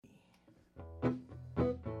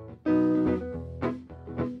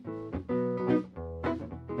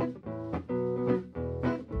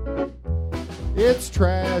It's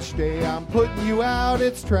trash day, I'm putting you out,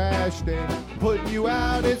 it's trash day. Putting you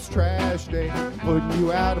out, it's trash day. Putting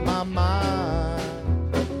you out of my mind.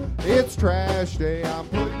 It's trash day, I'm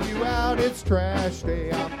putting you out, it's trash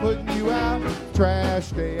day. I'm putting you out, trash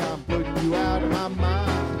day. I'm putting you out of my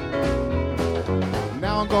mind.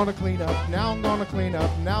 Now I'm gonna clean up, now I'm gonna clean up,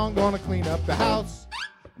 now I'm gonna clean up the house.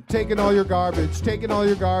 I'm taking all your garbage, taking all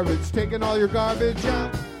your garbage, taking all your garbage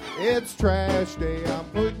out. It's trash day, I'm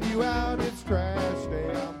putting you out, it's trash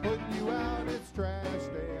day, I'm putting you out, it's trash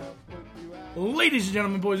day, I'm putting you out. Ladies and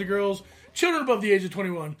gentlemen, boys and girls, children above the age of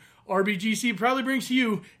 21, RBGC proudly brings to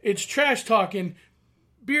you its trash talking,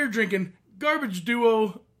 beer drinking, garbage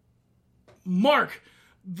duo, Mark,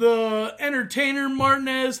 the entertainer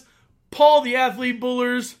Martinez, Paul, the athlete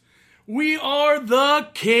Bullers. We are the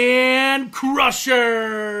Can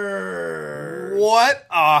Crushers. What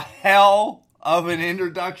a hell of an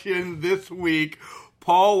introduction this week.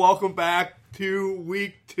 Paul, welcome back to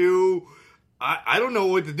week 2. I don't know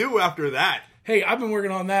what to do after that. Hey, I've been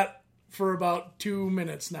working on that for about 2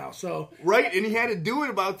 minutes now, so... Right, and he had to do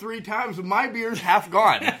it about 3 times, and my beer's half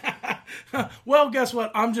gone. Well, guess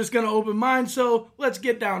what? I'm just going to open mine, so let's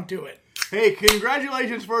get down to it. Hey,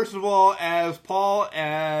 congratulations, first of all, as Paul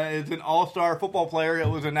is an all-star football player. It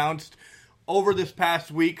was announced over this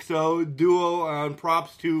past week, so duo and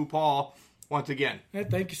props to Paul once again. Hey,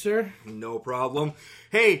 thank you, sir. No problem.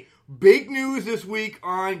 Hey, big news this week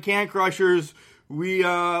on Can Crushers. We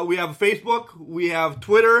have a Facebook. We have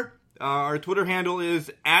Twitter. Our Twitter handle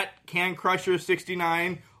is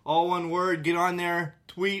 @CanCrushers69. All one word. Get on there.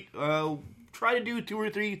 Tweet. Try to do 2 or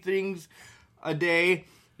 3 things a day.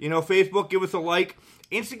 You know, Facebook, give us a like.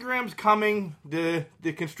 Instagram's coming. The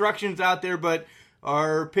construction's out there, but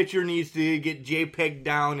our picture needs to get JPEG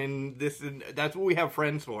down, and that's what we have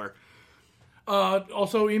friends for.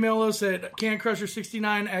 Also, email us at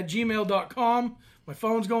cancrusher69@gmail.com. My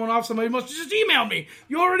phone's going off. Somebody must have just emailed me.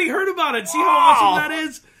 You already heard about it. See how awesome that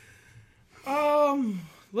is?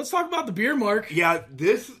 Let's talk about the beer, Mark. Yeah,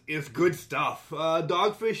 this is good stuff.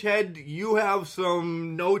 Dogfish Head, you have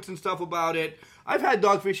some notes and stuff about it. I've had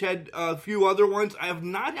Dogfish Head a few other ones. I have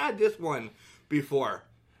not had this one before.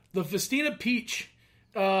 The Festina Peach.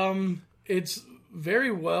 It's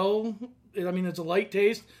very well... it's a light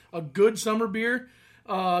taste, a good summer beer.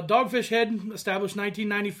 Dogfish Head, established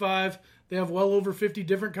 1995. They have well over 50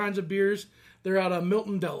 different kinds of beers. They're out of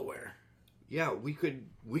Milton, Delaware. Yeah, we could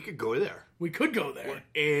go there. We could go there.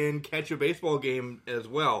 And catch a baseball game as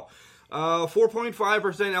well.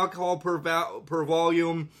 4.5% alcohol per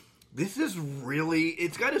volume. This is really,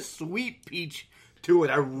 it's got a sweet peach to it.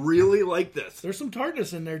 I really like this. There's some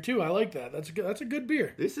tartness in there too. I like that. That's a good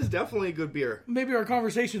beer. This is definitely a good beer. Maybe our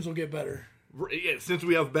conversations will get better. Since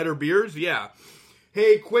we have better beers, yeah.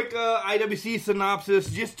 Hey, quick IWC synopsis.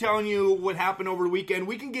 Just telling you what happened over the weekend.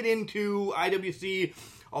 We can get into IWC,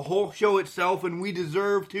 a whole show itself, and we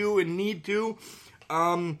deserve to and need to.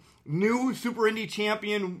 New Super Indy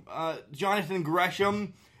champion Jonathan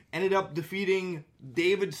Gresham ended up defeating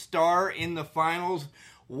David Starr in the finals.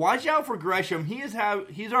 Watch out for Gresham. He's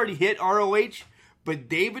already hit ROH, but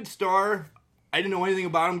David Starr, I didn't know anything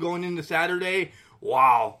about him going into Saturday.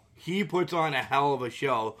 Wow, he puts on a hell of a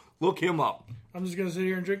show. Look him up. I'm just going to sit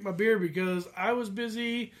here and drink my beer because I was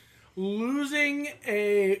busy losing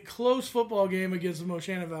a close football game against the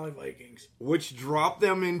Moshannon Valley Vikings. Which dropped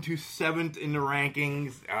them into 7th in the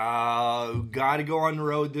rankings. Got to go on the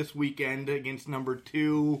road this weekend against number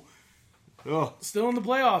 2. Ugh. Still in the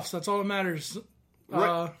playoffs. That's all that matters.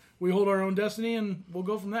 Right. We hold our own destiny, and we'll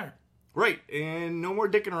go from there. Right, and no more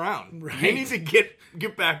dicking around. Right. You need to get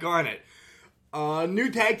back on it. New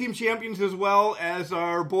tag team champions as well as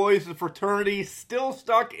our boys, the fraternity, still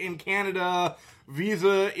stuck in Canada.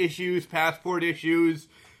 Visa issues, passport issues.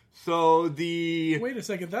 So Wait a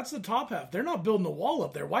second, that's the top half. They're not building a wall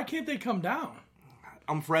up there. Why can't they come down?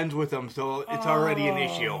 I'm friends with them, so it's already an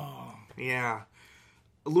issue. Yeah.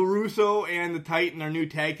 LaRusso and the Titan are new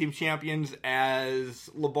tag team champions as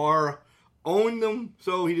LeBar owned them,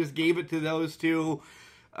 so he just gave it to those two.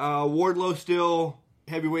 Wardlow still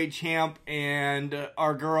heavyweight champ, and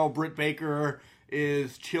our girl Britt Baker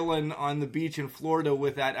is chilling on the beach in Florida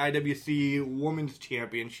with that IWC Women's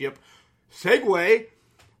Championship. Segway,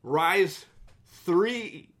 Rise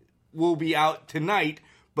 3 will be out tonight,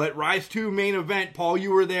 but Rise 2 main event, Paul,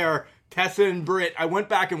 you were there, Tessa and Britt. I went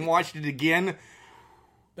back and watched it again.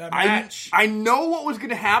 That match. I know what was going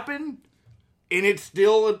to happen, and it's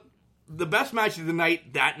still the best match of the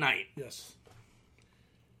night that night. Yes.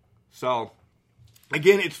 So,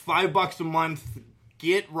 again, it's $5 a month.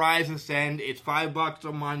 get Rise Ascend. It's $5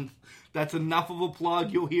 a month. That's enough of a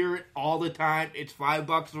plug. You'll hear it all the time. It's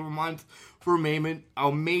 $5 a month for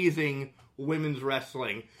amazing women's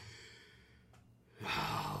wrestling.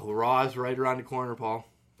 Raw's right around the corner, Paul.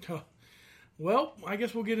 Well, I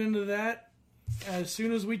guess we'll get into that as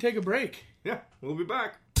soon as we take a break. Yeah, we'll be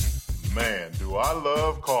back. Man, do I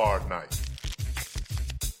love card night.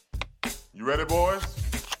 You ready, boys?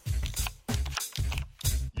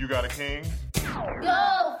 You got a king?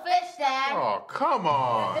 Go, Fish Dad! Oh, come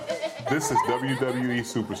on. This is WWE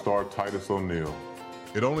superstar Titus O'Neil.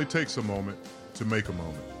 It only takes a moment to make a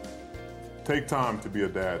moment. Take time to be a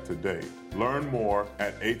dad today. Learn more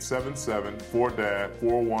at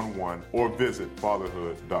 877-4DAD-411 or visit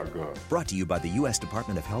fatherhood.gov. Brought to you by the U.S.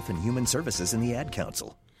 Department of Health and Human Services and the Ad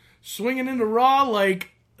Council. Swinging into Raw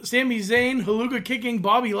like Sami Zayn, haluga kicking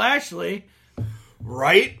Bobby Lashley.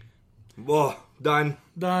 Right? Well, done.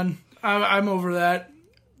 I'm over that.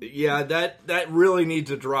 Yeah, that really needs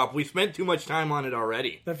a drop. We spent too much time on it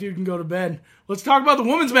already. That feud can go to bed. Let's talk about the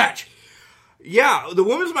women's match. Yeah, the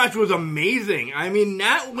women's match was amazing. I mean,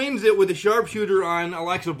 Nat wins it with a sharpshooter on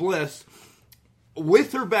Alexa Bliss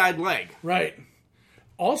with her bad leg. Right.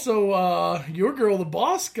 Also, your girl, the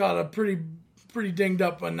Boss, got a pretty dinged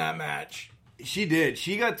up on that match. She did.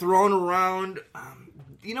 She got thrown around.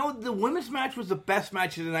 The women's match was the best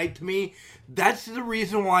match of the night to me. That's the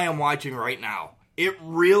reason why I'm watching right now. It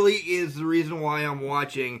really is the reason why I'm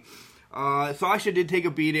watching. Sasha did take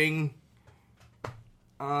a beating.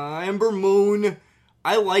 Ember Moon,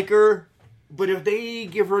 I like her, but if they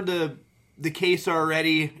give her the case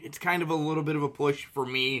already, it's kind of a little bit of a push for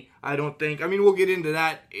me, I don't think. I mean, we'll get into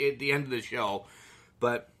that at the end of the show,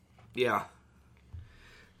 but yeah.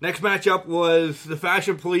 Next matchup was the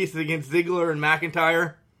Fashion Police against Ziggler and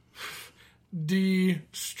McIntyre.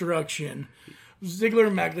 Destruction. Ziggler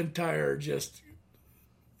and McIntyre are just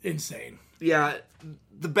insane. Yeah,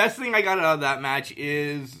 the best thing I got out of that match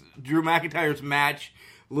is Drew McIntyre's match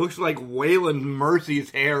looks like Waylon Mercy's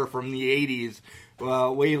hair from the 80s.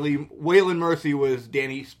 Waylon Mercy was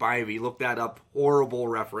Danny Spivey. Look that up. Horrible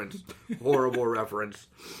reference. Horrible reference.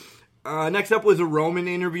 Next up was a Roman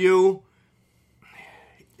interview.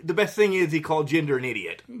 The best thing is he called Jinder an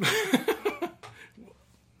idiot.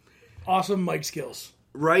 Awesome mic skills.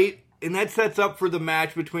 Right? And that sets up for the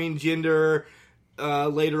match between Jinder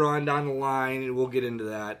later on down the line, and we'll get into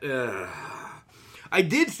that. I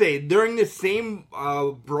did say, during this same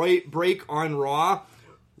break on Raw,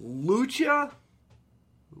 Lucha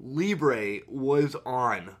Libre was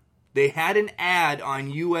on. They had an ad on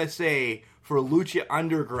USA for Lucha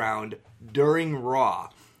Underground during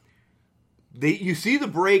Raw. You see the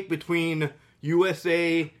break between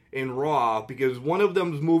USA and Raw because one of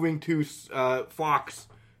them's moving to Fox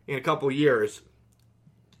in a couple years.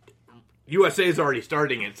 USA is already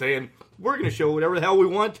starting it, saying, we're going to show whatever the hell we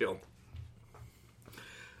want to.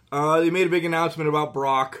 They made a big announcement about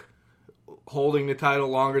Brock holding the title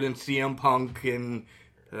longer than CM Punk, and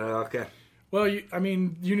okay. Well, you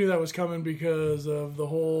knew that was coming because of the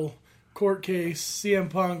whole court case. CM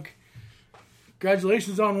Punk,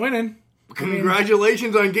 congratulations on winning.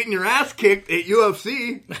 Congratulations on getting your ass kicked at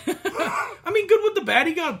UFC. Good with the bad.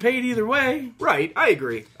 He got paid either way. Right, I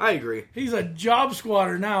agree. He's a job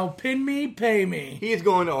squatter now. Pin me, pay me. He's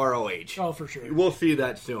going to ROH. Oh, for sure. We'll see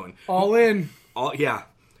that soon. All in. Yeah.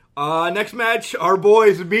 Next match, our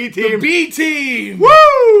boys, the B-Team. The B-Team!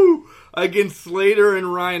 Woo! Against Slater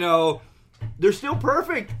and Rhino. They're still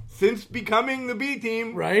perfect since becoming the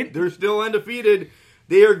B-Team. Right. They're still undefeated.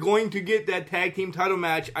 They are going to get that tag team title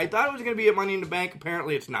match. I thought it was going to be at Money in the Bank.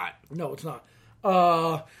 Apparently it's not. No, it's not.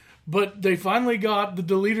 But they finally got the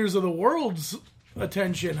Deleters of the World's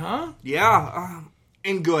attention, huh? Yeah,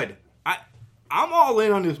 and good. I'm all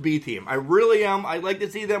in on this B-Team. I really am. I'd like to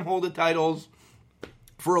see them hold the titles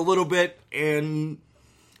for a little bit, and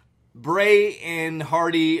Bray and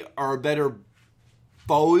Hardy are better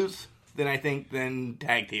foes than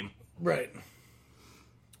tag team. Right.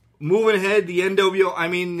 Moving ahead,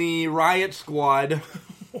 the Riot Squad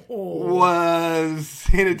was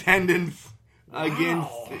in attendance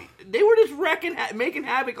against. They were just making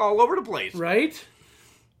havoc all over the place. Right.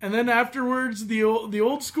 And then afterwards, the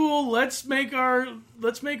old school. Let's make our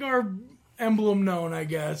emblem known. I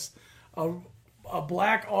guess a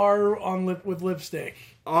black R with lipstick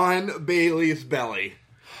on Bayley's belly.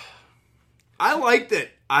 I liked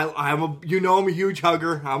it. I'm a huge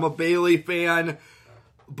hugger. I'm a Bayley fan,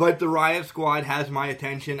 but the Riot Squad has my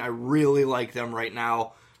attention. I really like them right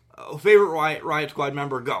now. Favorite Riot Squad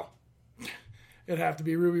member, go. It'd have to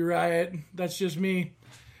be Ruby Riot. That's just me.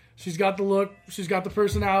 She's got the look. She's got the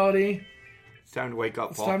personality. It's time to wake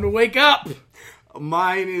up, Paul. It's time to wake up.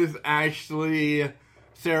 Mine is actually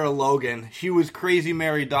Sarah Logan. She was Crazy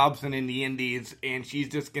Mary Dobson in the Indies, and she's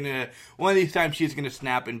just gonna, one of these times she's gonna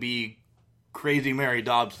snap and be Crazy Mary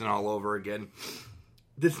Dobson all over again.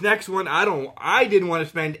 This next one, I didn't want to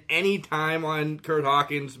spend any time on Kurt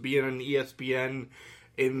Hawkins being on ESPN,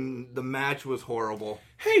 and the match was horrible.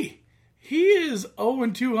 Hey, he is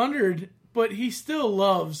 0-200, but he still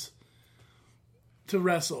loves to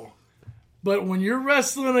wrestle. But when you're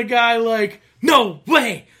wrestling a guy like, no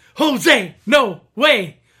way, Jose, no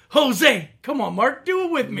way, Jose. Come on, Mark, do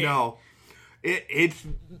it with me. No. It's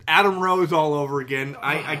Adam Rose all over again.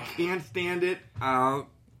 I can't stand it.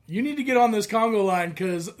 You need to get on this Congo line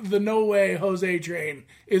because the no way Jose train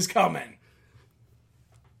is coming.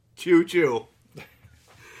 Choo-choo.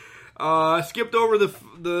 Skipped over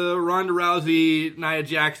the Ronda Rousey, Nia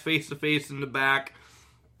Jax face-to-face in the back.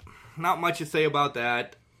 Not much to say about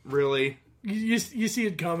that, really. You see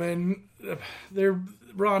it coming.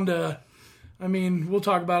 Ronda, I mean, we'll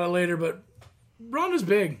talk about it later, but Ronda's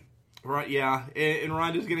big. Right, yeah, and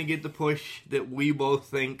Ronda's going to get the push that we both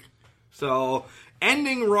think. So,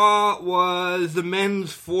 ending Raw was the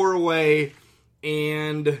men's 4-way,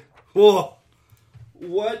 and whoa,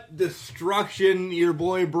 what destruction your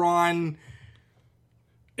boy Braun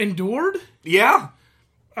endured? Yeah.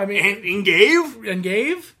 I mean, and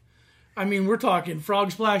gave? I mean, we're talking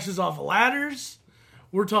frog splashes off of ladders.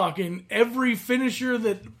 We're talking every finisher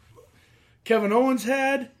that Kevin Owens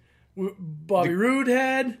had, Bobby Roode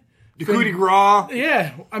had. The coup de grace.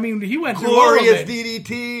 Yeah, I mean, he went through glorious all of it,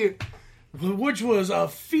 DDT. which was a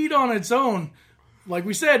feat on its own. Like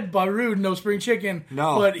we said, Bobby Roode, no spring chicken.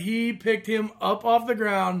 No. But he picked him up off the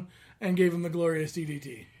ground and gave him the glorious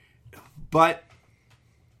DDT. But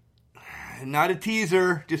not a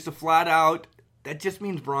teaser, just a flat out. That just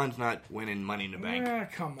means Braun's not winning Money in the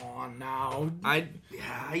Bank. Come on now.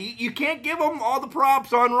 You can't give him all the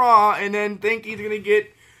props on Raw and then think he's going to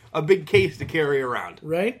get a big case to carry around.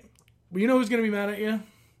 Right? Well, you know who's going to be mad at you?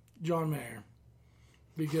 John Mayer.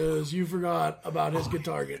 Because you forgot about his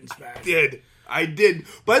guitar getting smashed. I did.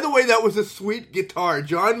 By the way, that was a sweet guitar.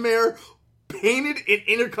 John Mayer painted an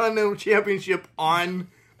Intercontinental Championship on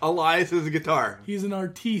Elias's guitar. He's an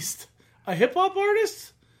artiste. A hip-hop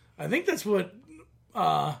artist? I think that's what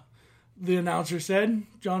the announcer said.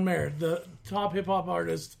 John Mayer, the top hip-hop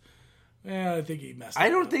artist. I think he messed up. I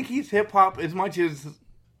don't think he's hip-hop as much as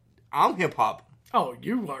I'm hip-hop. Oh,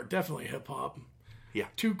 you are definitely hip-hop. Yeah.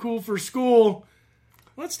 Too cool for school.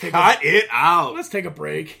 Cut it out. Let's take a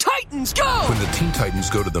break. Titans go! When the Teen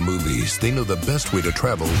Titans go to the movies, they know the best way to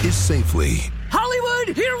travel is safely.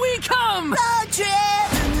 Hollywood, here we come! Road trip!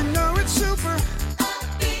 And you know it's super.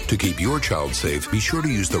 To keep your child safe, be sure to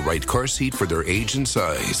use the right car seat for their age and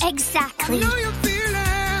size. Exactly. I know you're feeling.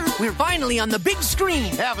 We're finally on the big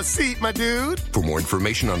screen. Have a seat, my dude. For more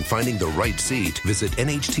information on finding the right seat, visit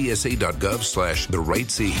nhtsa.gov/the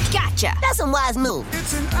right seat. Gotcha. That's a wise move.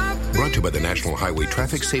 Brought to you by the National Highway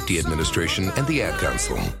Traffic Safety Administration and the Ad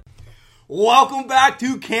Council. Welcome back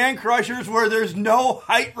to Can Crushers, where there's no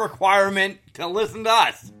height requirement to listen to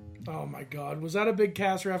us. Oh my God, was that a big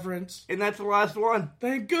Cass reference? And that's the last one.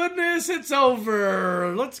 Thank goodness it's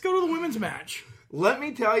over. Let's go to the women's match. Let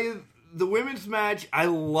me tell you, the women's match, I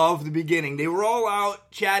love the beginning. They were all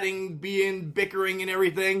out chatting, bickering and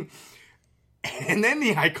everything. And then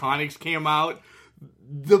the Iconics came out.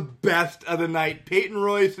 The best of the night. Peyton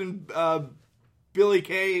Royce and Billy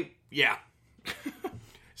Kay. Yeah.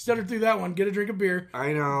 Stuttered through that one. Get a drink of beer.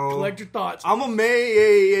 I know. Collect your thoughts. I'm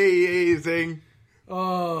amazing.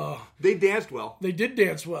 They danced well. They did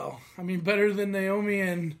dance well. I mean, better than Naomi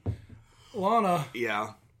and Lana. Yeah.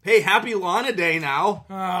 Hey, happy Lana Day now.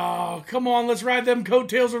 Oh, come on. Let's ride them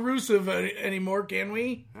coattails of Rusev anymore, can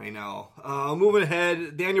we? I know. Moving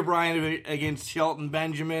ahead, Daniel Bryan against Shelton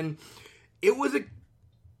Benjamin. It was a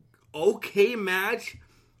okay match,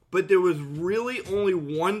 but there was really only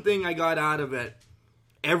one thing I got out of it.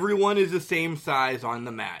 Everyone is the same size on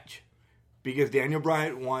the match. Because Daniel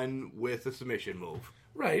Bryan won with a submission move.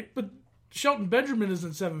 Right, but Shelton Benjamin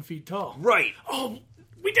isn't 7 feet tall. Right. Oh,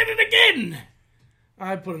 we did it again!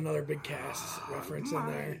 I put another big Cass reference in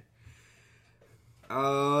there.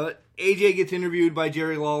 AJ gets interviewed by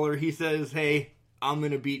Jerry Lawler. He says, hey, I'm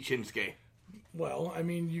going to beat Shinsuke. Well, I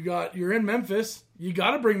mean, you're in Memphis. You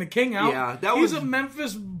got to bring the king out. Yeah, He's a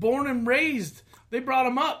Memphis born and raised. They brought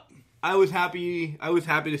him up. I was happy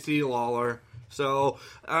to see Lawler. So,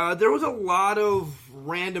 there was a lot of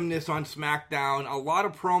randomness on SmackDown, a lot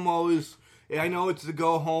of promos. I know it's the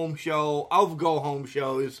go-home show of go-home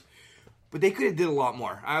shows, but they could have did a lot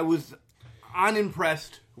more. I was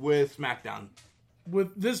unimpressed with SmackDown.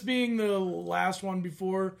 with this being the last one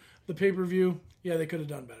before the pay-per-view, yeah, they could have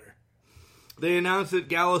done better. They announced that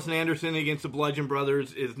Gallus and Anderson against the Bludgeon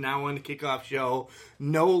Brothers is now on the kickoff show.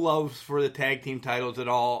 No loves for the tag team titles at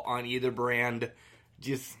all on either brand.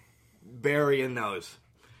 Just burying those.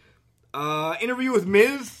 Interview with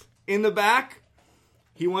Miz in the back.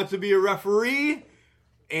 He wants to be a referee,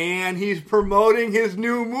 and he's promoting his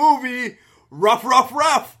new movie, Rough, Rough,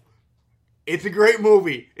 Rough. It's a great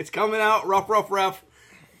movie. It's coming out, Rough, Rough, Rough.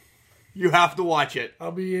 You have to watch it.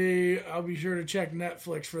 I'll be sure to check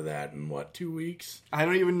Netflix for that in 2 weeks? I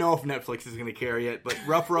don't even know if Netflix is going to carry it, but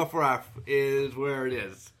Rough, Rough, Rough is where it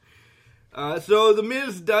is. So the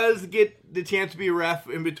Miz does get the chance to be a ref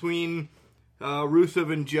in between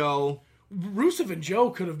Rusev and Joe. Rusev and Joe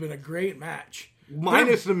could have been a great match.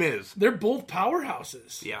 Minus the Miz. They're both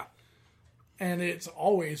powerhouses. Yeah. And it's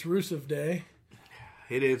always Rusev Day.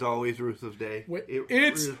 It is always Rusev Day.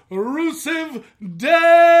 It's Rusev Day!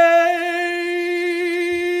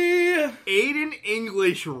 Aiden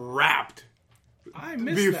English rapped. I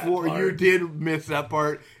missed before that part. You did miss that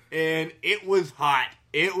part. And it was hot.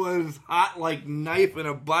 It was hot like knife in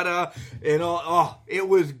a butter. And it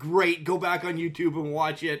was great. Go back on YouTube and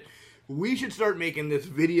watch it. We should start making this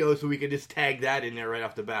video so we can just tag that in there right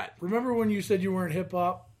off the bat. Remember when you said you weren't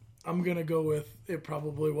hip-hop? I'm going to go with it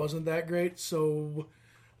probably wasn't that great. So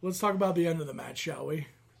let's talk about the end of the match, shall we?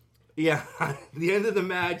 Yeah, the end of the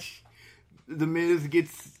match, the Miz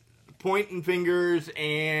gets pointing fingers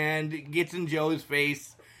and gets in Joe's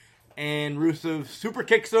face. And Rusev super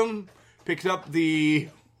kicks him, picks up the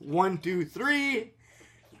 1, 2, 3,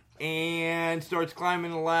 and starts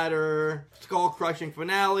climbing the ladder. Skull-crushing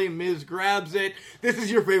finale. Miz grabs it. This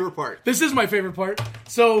is your favorite part. This is my favorite part.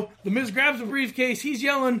 So, the Miz grabs the briefcase. He's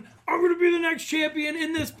yelling, I'm going to be the next champion.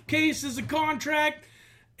 In this case is a contract.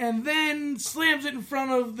 And then slams it in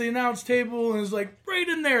front of the announce table and is like, right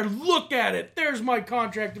in there, look at it. There's my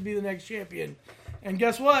contract to be the next champion. And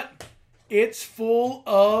guess what? It's full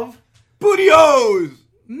of... Booty-O's!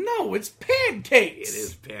 No, it's pancakes. It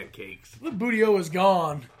is pancakes. The Booty-O is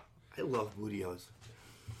gone. I love Booty-O's.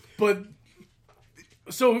 But,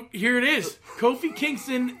 so here it is. Kofi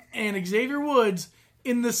Kingston and Xavier Woods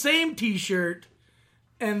in the same t-shirt.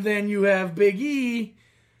 And then you have Big E...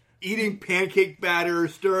 eating pancake batter,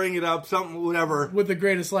 stirring it up, something, whatever. With the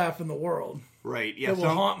greatest laugh in the world. Right, yeah. That will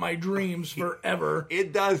haunt my dreams forever.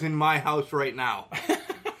 It does in my house right now.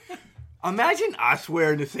 Imagine us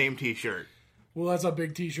wearing the same t-shirt. Well, that's a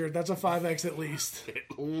big t-shirt. That's a 5X at least.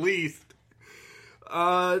 At least.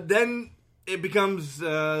 Then it becomes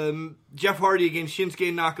Jeff Hardy against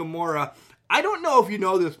Shinsuke Nakamura. I don't know if you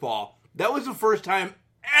know this, Paul. That was the first time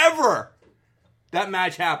ever that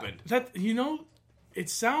match happened. It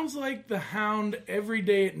sounds like the Hound every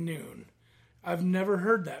day at noon. I've never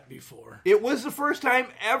heard that before. It was the first time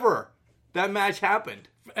ever that match happened.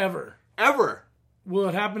 Ever. Will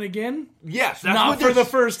it happen again? Yes. Not for the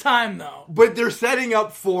first time, though. But they're setting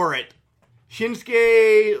up for it.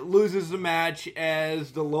 Shinsuke loses the match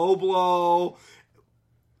as the low blow.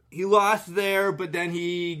 He lost there, but then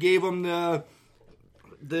he gave him the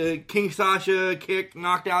King Sasha kick,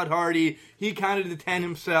 knocked out Hardy. He counted the 10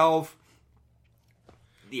 himself.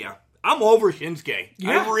 Yeah. I'm over Shinsuke.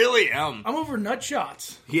 Yeah. I really am. I'm over nut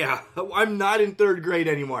shots. Yeah. I'm not in third grade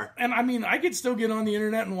anymore. And I mean, I could still get on the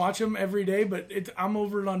internet and watch them every day, but I'm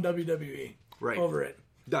over it on WWE. Right. Over it.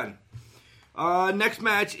 Done. Next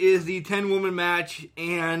match is the 10-woman match,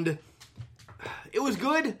 and it was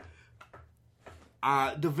good.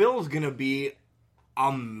 Deville's going to be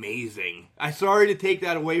amazing. I'm sorry to take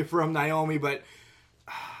that away from Naomi, but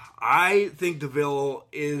I think Deville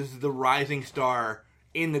is the rising star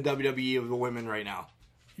in the WWE of the women right now.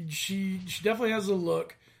 She definitely has a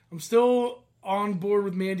look. I'm still on board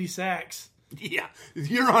with Mandy Sachs. Yeah,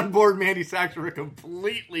 you're on board Mandy Sachs for a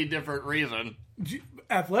completely different reason.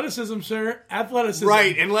 Athleticism, sir. Athleticism.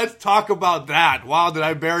 Right, and let's talk about that. Wow, did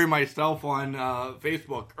I bury myself on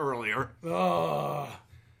Facebook earlier.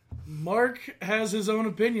 Mark has his own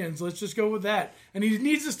opinions. Let's just go with that. And he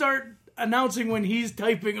needs to start announcing when he's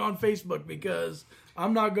typing on Facebook, because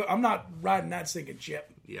I'm not riding that sinking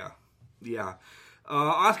ship. Yeah.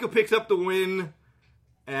 Asuka picks up the win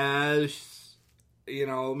as,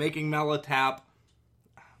 making Mela tap.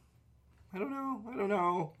 I don't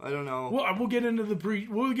know. Well, we'll get into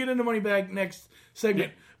Moneybag next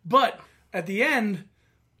segment. Yeah. But at the end,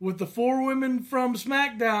 with the 4 women from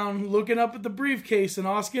SmackDown looking up at the briefcase and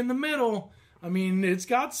Asuka in the middle, I mean, it's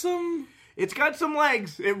got some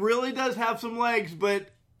legs. It really does have some legs,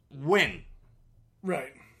 but win.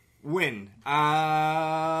 Right. Win.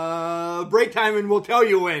 Break time, and we'll tell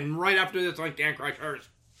you when right after this on Can Crush Hers.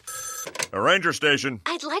 A ranger station.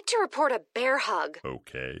 I'd like to report a bear hug.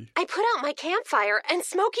 Okay. I put out my campfire and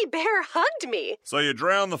Smokey Bear hugged me. So you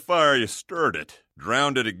drowned the fire, you stirred it,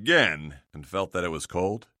 drowned it again, and felt that it was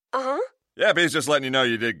cold? Uh-huh. Yep, he's just letting you know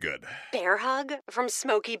you did good. Bear hug from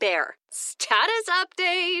Smokey Bear. Status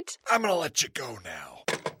update. I'm gonna let you go now.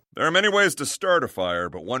 There are many ways to start a fire,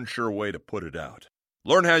 but one sure way to put it out.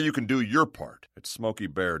 Learn how you can do your part at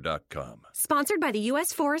SmokeyBear.com. Sponsored by the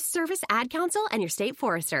U.S. Forest Service, Ad Council, and your state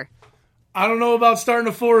forester. I don't know about starting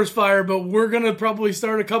a forest fire, but we're going to probably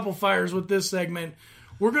start a couple fires with this segment.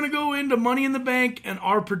 We're going to go into Money in the Bank and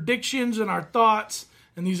our predictions and our thoughts.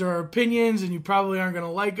 And these are our opinions, and you probably aren't going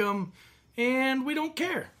to like them. And we don't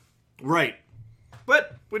care. Right.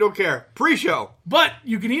 But we don't care. Pre-show. But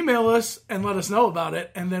you can email us and let us know about it,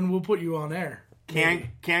 and then we'll put you on air.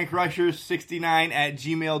 CanCrushers69 at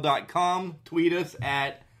gmail.com. Tweet us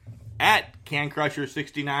at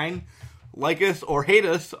CanCrushers69. Like us or hate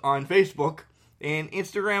us on Facebook. And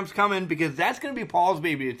Instagram's coming because that's going to be Paul's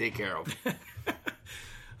baby to take care of.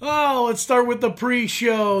 Oh, let's start with the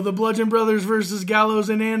pre-show. The Bludgeon Brothers versus Gallows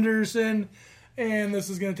and Anderson. And this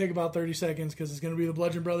is going to take about 30 seconds because it's going to be the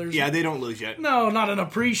Bludgeon Brothers. Yeah, they don't lose yet. No, not in a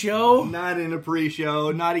pre-show. Not in a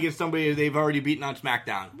pre-show. Not against somebody they've already beaten on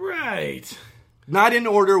SmackDown. Right. Not in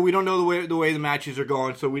order. We don't know the way the matches are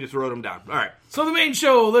going, so we just wrote them down. All right. So the main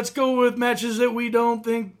show, let's go with matches that we don't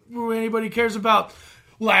think anybody cares about.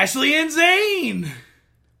 Lashley and Zayn.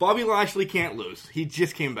 Bobby Lashley can't lose. He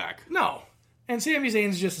just came back. No. And Sami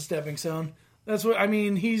Zayn's just a stepping stone. That's what, I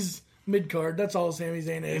mean, he's mid-card. That's all Sami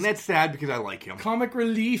Zayn is. And that's sad because I like him. Comic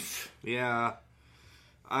relief. Yeah.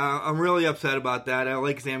 I'm really upset about that. I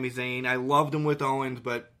like Sami Zayn. I loved him with Owens,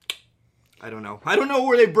 but I don't know. I don't know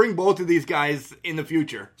where they bring both of these guys in the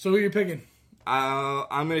future. So who are you picking?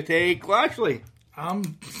 I'm going to take Lashley.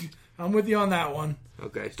 I'm with you on that one.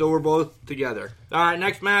 Okay, so we're both together. All right,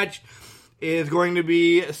 next match is going to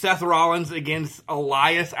be Seth Rollins against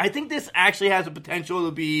Elias. I think this actually has the potential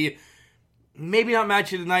to be maybe not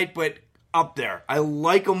match of the night, but up there. I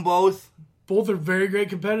like them both. Both are very great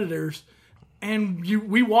competitors. And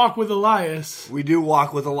we walk with Elias. We do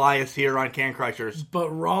walk with Elias here on Can Crushers. But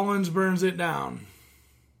Rollins burns it down.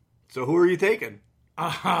 So who are you taking?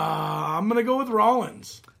 I'm going to go with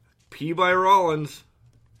Rollins. P by Rollins.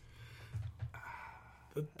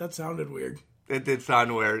 That sounded weird. It did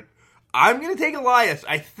sound weird. I'm going to take Elias.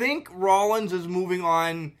 I think Rollins is moving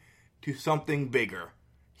on to something bigger.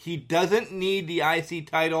 He doesn't need the IC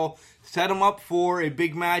title. Set him up for a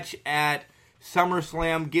big match at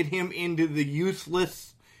SummerSlam. Get him into the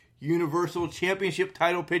useless Universal Championship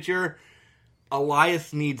title picture.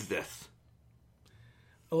 Elias needs this.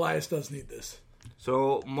 Elias does need this.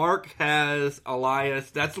 So Mark has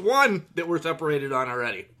Elias. That's one that we're separated on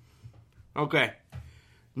already. Okay.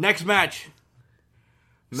 Next match.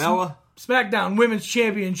 Mella. SmackDown Women's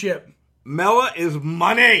Championship. Mella is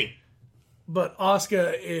money. But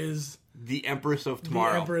Asuka is the Empress of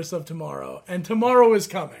Tomorrow. The Empress of Tomorrow. And tomorrow is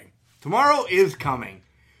coming. Tomorrow is coming.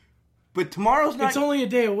 But tomorrow's not... It's only a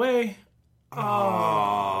day away. Oh.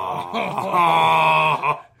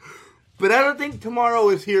 But I don't think tomorrow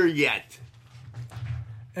is here yet.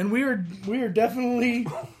 And we are definitely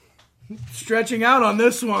stretching out on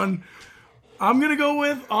this one. I'm going to go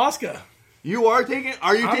with Asuka. You are taking...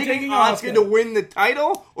 Are you taking Asuka to win the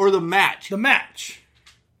title or the match? The match.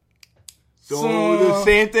 So the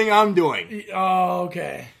same thing I'm doing. Oh,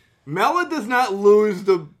 okay. Mella does not lose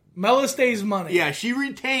the... Mella stays money. Yeah, she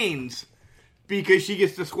retains because she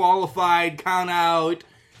gets disqualified, count out,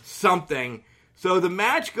 something. So the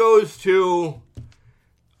match goes to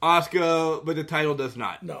Asuka, but the title does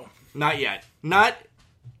not. No. Not yet. Not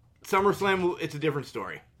SummerSlam. It's a different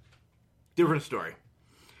story. Different story.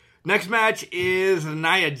 Next match is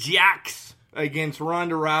Nia Jax against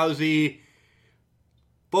Ronda Rousey.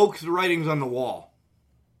 Folks, the writing's on the wall.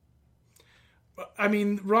 I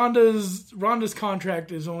mean, Ronda's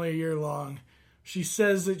contract is only a year long. She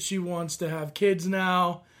says that she wants to have kids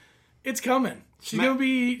now. It's coming. She's gonna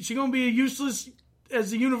be a useless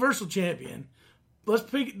as the Universal Champion. Let's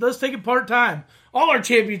take it part time. All our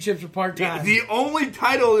championships are part time. The only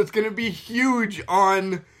title that's going to be huge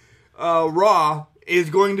on Raw is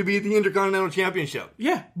going to be the Intercontinental Championship.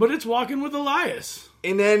 Yeah, but it's walking with Elias.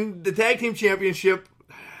 And then the Tag Team Championship.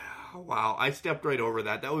 Wow, I stepped right over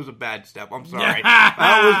that. That was a bad step. I'm sorry.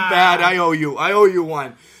 That was bad. I owe you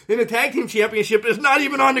one. Then the Tag Team Championship is not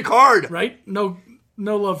even on the card. Right? No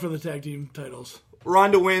love for the tag team titles.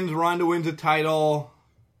 Ronda wins a title,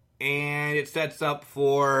 and it sets up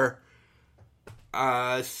for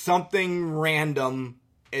something random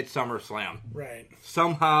at SummerSlam. Right.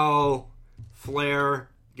 Somehow Flair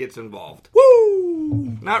gets involved.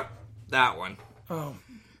 Woo! Not that one. Oh.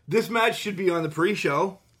 This match should be on the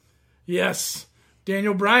pre-show. Yes.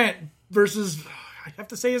 Daniel Bryan versus, I have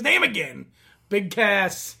to say his name again, Big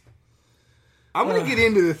Cass. I'm going to get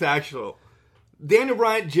into this, actually. Daniel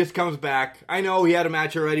Bryan just comes back. I know he had a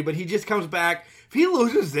match already, but he just comes back. If he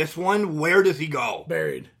loses this one, where does he go?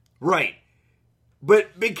 Buried. Right.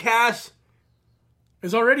 But Big Cass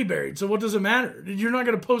is already buried, so what does it matter? You're not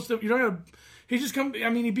going to post it. You're not going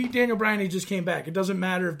to... he beat Daniel Bryan, he just came back. It doesn't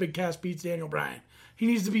matter if Big Cass beats Daniel Bryan. He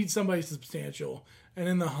needs to beat somebody substantial and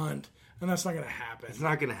in the hunt, and that's not going to happen. It's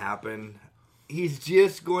not going to happen. He's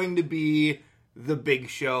just going to be the Big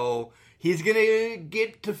Show. He's going to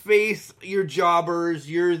get to face your jobbers,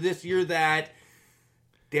 your this, your that.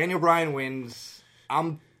 Daniel Bryan wins.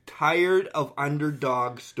 I'm tired of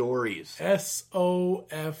underdog stories.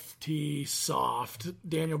 S-O-F-T, soft.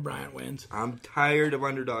 Daniel Bryan wins. I'm tired of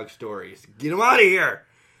underdog stories. Get him out of here.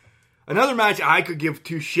 Another match I could give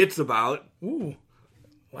two shits about. Ooh,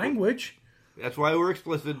 language. That's why we're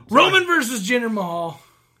explicit. Roman versus Jinder Mahal.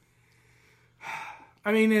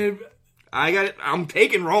 I mean, I'm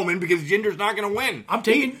taking Roman because Jinder's not going to win. I'm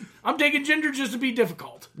taking Jinder just to be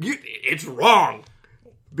difficult. It's wrong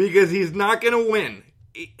because he's not going to win.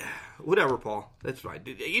 Whatever, Paul. That's fine.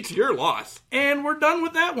 It's your loss. And we're done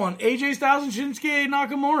with that one. AJ Styles and Shinsuke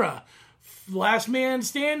Nakamura. Last man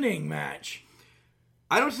standing match.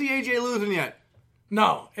 I don't see AJ losing yet.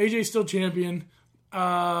 No, AJ's still champion.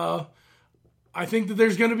 I think that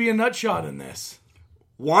there's going to be a nut shot in this.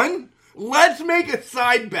 One? Let's make a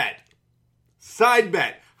side bet. Side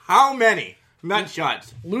bet. How many nut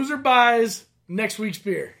shots? Loser buys next week's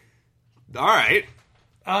beer. All right.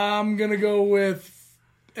 I'm going to go with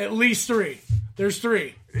at least 3. There's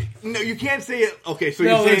 3. No, you can't say it. Okay, so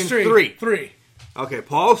you're saying 3. 3. Okay,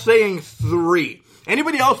 Paul's saying 3.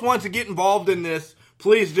 Anybody else wants to get involved in this,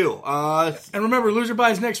 please do. And remember, loser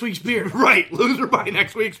buys next week's beer. Right, loser buy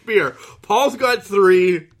next week's beer. Paul's got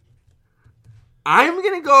 3. I'm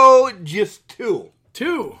going to go just 2.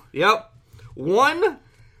 2? Yep. One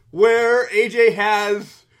where AJ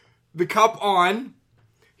has the cup on.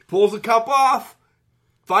 He pulls the cup off.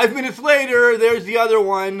 5 minutes later, there's the other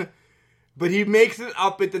one. But he makes it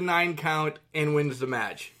up at the 9 count and wins the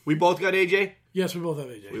match. We both got AJ? Yes, we both have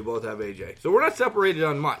AJ. We both have AJ. So we're not separated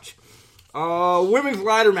on much. Women's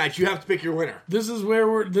ladder match, you have to pick your winner. This is where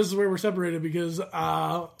we're separated because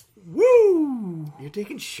woo! You're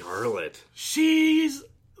taking Charlotte. She's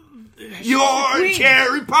your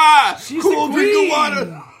cherry pie. She's cool the drink queen. of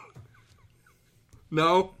water.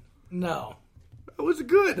 No. That was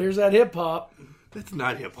good. There's that hip hop. That's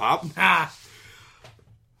not hip hop. Ah.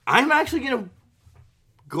 I'm actually gonna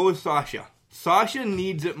go with Sasha. Sasha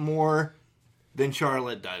needs it more than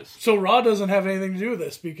Charlotte does. So Raw doesn't have anything to do with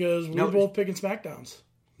this because we're both picking SmackDowns.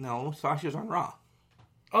 No, Sasha's on Raw.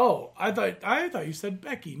 Oh, I thought you said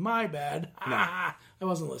Becky. My bad. No. I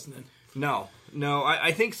wasn't listening. No.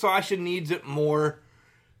 I think Sasha needs it more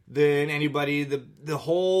than anybody. The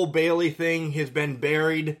whole Bayley thing has been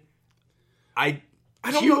buried. I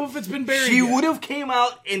don't know if it's been buried. She yet. would have came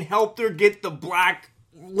out and helped her get the black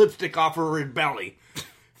lipstick off her belly.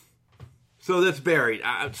 So that's buried.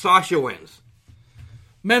 Sasha wins.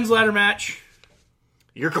 Men's ladder match.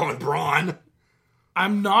 You're going Braun.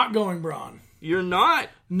 I'm not going Braun. You're not?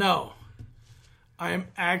 No. I am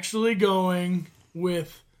actually going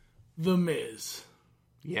with The Miz.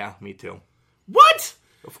 Yeah, me too. What?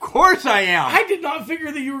 Of course I am. I did not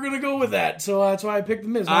figure that you were going to go with that, so that's why I picked The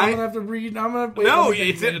Miz. I'm going to have to read. No,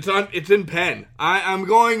 it's in pen. I'm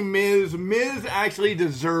going Miz. Miz actually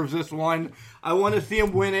deserves this one. I want to see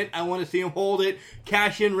him win it. I want to see him hold it.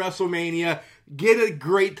 Cash in WrestleMania. Get a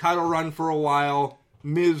great title run for a while.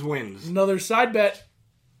 Miz wins. Another side bet.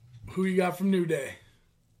 Who you got from New Day?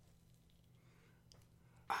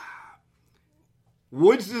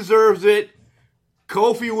 Woods deserves it.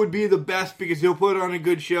 Kofi would be the best because he'll put on a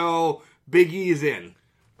good show. Big E's in.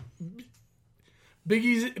 Big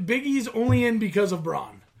E's only in because of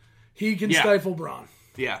Braun. He can stifle Braun.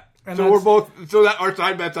 Yeah. And so we're both. So that our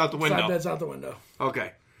side bet's out the window. Side bet's out the window.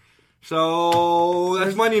 Okay. So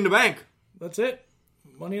that's Money in the Bank. That's it.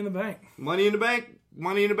 Money in the Bank. Money in the Bank.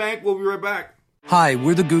 Money in the Bank. We'll be right back. Hi,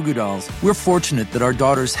 we're the Goo Goo Dolls. We're fortunate that our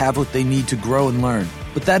daughters have what they need to grow and learn.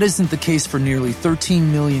 But that isn't the case for nearly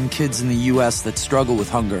 13 million kids in the U.S. that struggle with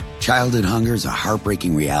hunger. Childhood hunger is a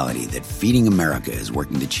heartbreaking reality that Feeding America is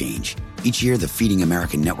working to change. Each year, the Feeding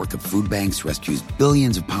America network of food banks rescues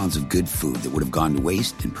billions of pounds of good food that would have gone to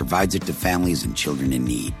waste and provides it to families and children in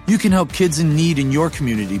need. You can help kids in need in your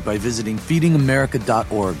community by visiting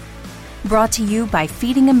feedingamerica.org. Brought to you by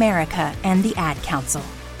Feeding America and the Ad Council.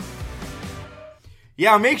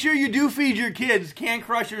 Yeah, make sure you do feed your kids. Can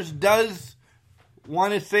Crushers does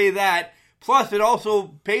want to say that. Plus, it also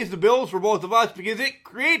pays the bills for both of us because it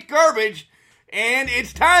creates garbage. And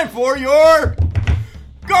it's time for your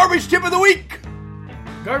Garbage Tip of the Week.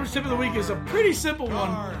 Garbage Tip of the Week is a pretty simple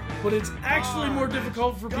one, but it's actually more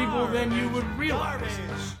difficult for people than you would realize.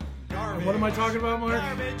 And what am I talking about, Mark?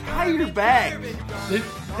 Tie your bags.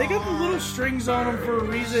 They got the little strings on them for a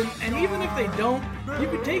reason, and even if they don't, you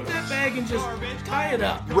can take that bag and just tie it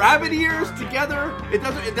up. Rabbit ears together. It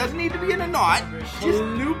doesn't need to be in a knot. Just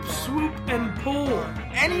loop, swoop, and pull.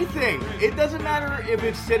 Anything. It doesn't matter if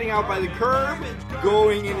it's sitting out by the curb,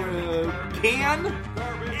 going in a can,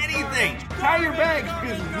 anything. Tie your bags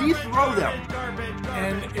because we throw them.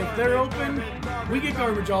 And if they're open, we get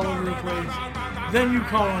garbage all over the place. Then you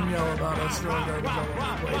call and yell about us throwing garbage all over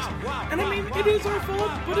the place. And I mean, it is our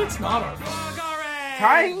fault, but it's not our fault.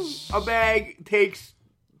 Tying a bag takes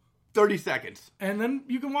 30 seconds. And then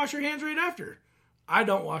you can wash your hands right after. I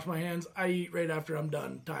don't wash my hands. I eat right after I'm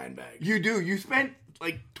done tying bags. You do. You spent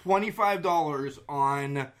like $25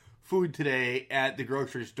 on food today at the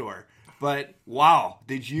grocery store. But wow,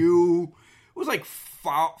 it was like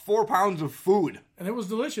 4 pounds of food. And it was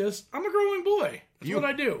delicious. I'm a growing boy. That's what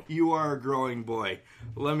I do. You are a growing boy.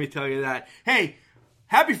 Let me tell you that. Hey,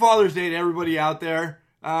 happy Father's Day to everybody out there.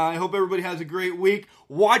 I hope everybody has a great week.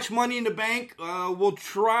 Watch Money in the Bank. We'll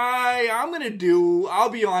try. I'll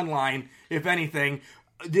be online, if anything.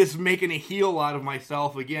 Just making a heel out of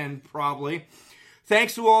myself again, probably.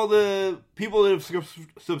 Thanks to all the people that have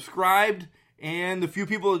subscribed and the few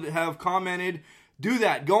people that have commented. Do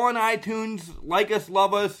that. Go on iTunes. Like us,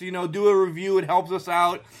 love us. Do a review. It helps us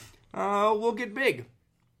out. We'll get big.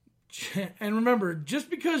 And remember,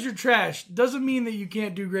 just because you're trash doesn't mean that you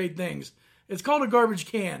can't do great things. It's called a garbage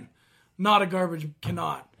can, not a garbage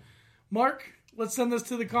cannot. Mark, let's send this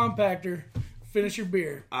to the compactor. Finish your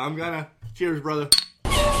beer. I'm gonna. Cheers, brother.